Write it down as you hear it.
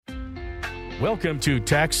Welcome to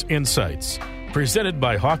Tax Insights, presented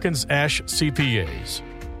by Hawkins Ash CPAs.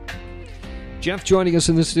 Jeff joining us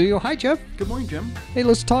in the studio. Hi, Jeff. Good morning, Jim. Hey,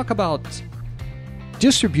 let's talk about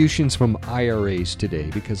distributions from IRAs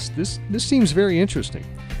today, because this seems very interesting.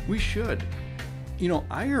 We should. You know,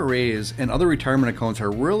 IRAs and other retirement accounts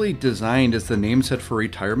are really designed, as the name said, for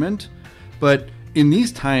retirement. But in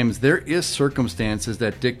these times, there is circumstances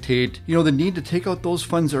that dictate, the need to take out those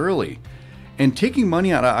funds early. And taking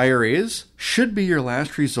money out of IRAs should be your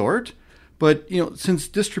last resort. But, since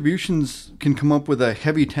distributions can come up with a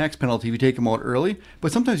heavy tax penalty if you take them out early,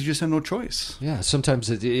 but sometimes you just have no choice. Yeah,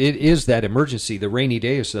 sometimes it is that emergency, the rainy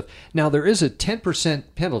day or stuff. Now, there is a 10%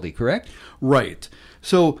 penalty, correct? Right.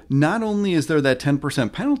 So not only is there that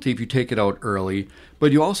 10% penalty if you take it out early,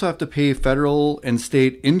 but you also have to pay federal and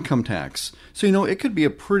state income tax. So, it could be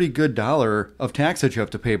a pretty good dollar of tax that you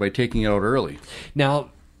have to pay by taking it out early.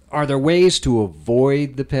 Now, are there ways to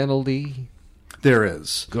avoid the penalty? There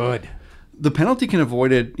is. Good. The penalty can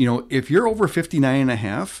avoid it, if you're over 59 and a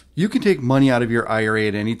half, you can take money out of your IRA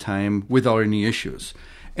at any time without any issues.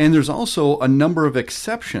 And there's also a number of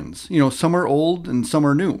exceptions. Some are old and some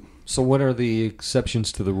are new. So what are the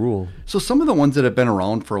exceptions to the rule? So some of the ones that have been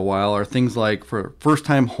around for a while are things like for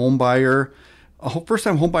first-time home buyer. A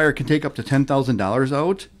first-time home buyer can take up to $10,000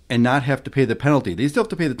 out and not have to pay the penalty. They still have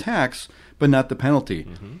to pay the tax, but not the penalty.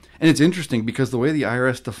 Mm-hmm. And it's interesting because the way the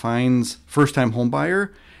IRS defines first-time home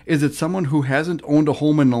buyer is it's someone who hasn't owned a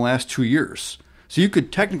home in the last 2 years. So you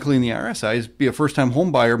could technically, in the IRS eyes, be a first-time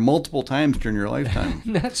home buyer multiple times during your lifetime.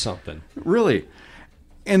 That's something. Really.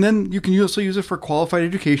 And then you can also use it for qualified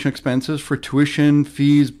education expenses, for tuition,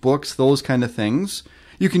 fees, books, those kind of things.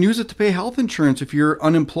 You can use it to pay health insurance if you're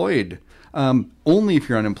unemployed, only if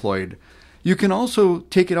you're unemployed. You can also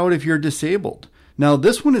take it out if you're disabled. Now,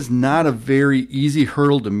 this one is not a very easy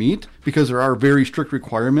hurdle to meet because there are very strict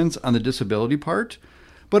requirements on the disability part.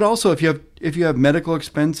 But also, if you have medical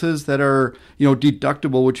expenses that are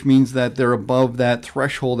deductible, which means that they're above that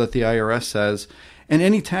threshold that the IRS says, and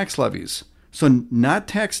any tax levies. So not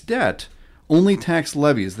tax debt, only tax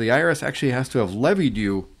levies. The IRS actually has to have levied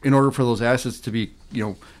you in order for those assets to be,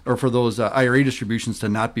 or for those IRA distributions to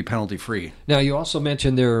not be penalty free. Now, you also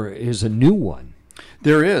mentioned there is a new one.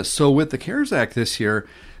 There is. So with the CARES Act this year,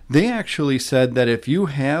 they actually said that if you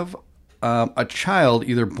have a child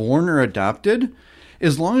either born or adopted,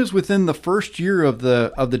 as long as within the first year of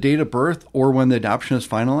the date of birth or when the adoption is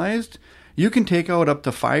finalized, you can take out up to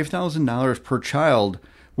 $5,000 per child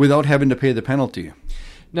without having to pay the penalty.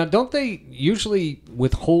 Now, don't they usually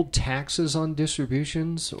withhold taxes on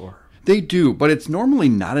distributions, or? They do, but it's normally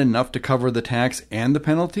not enough to cover the tax and the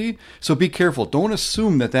penalty. So be careful. Don't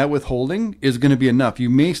assume that withholding is going to be enough. You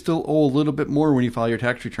may still owe a little bit more when you file your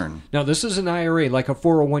tax return. Now, this is an IRA, like a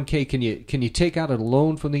 401k. Can you take out a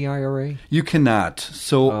loan from the IRA? You cannot.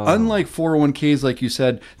 So unlike 401ks, like you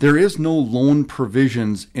said, there is no loan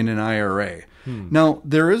provisions in an IRA. Now,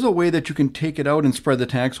 there is a way that you can take it out and spread the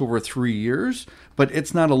tax over 3 years, but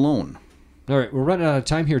it's not a loan. All right, we're running out of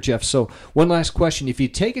time here, Jeff. So one last question. If you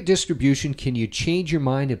take a distribution, can you change your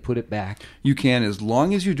mind and put it back? You can. As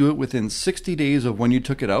long as you do it within 60 days of when you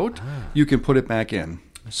took it out, you can put it back in.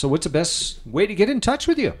 So what's the best way to get in touch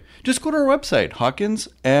with you? Just go to our website,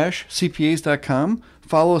 HawkinsAshCPAs.com.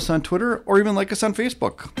 Follow us on Twitter or even like us on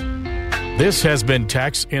Facebook. This has been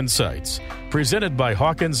Tax Insights, presented by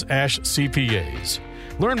Hawkins Ash CPAs.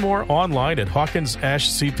 Learn more online at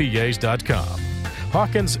HawkinsAshCPAs.com.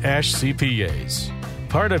 Hawkins Ash CPAs.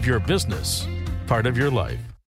 Part of your business, part of your life.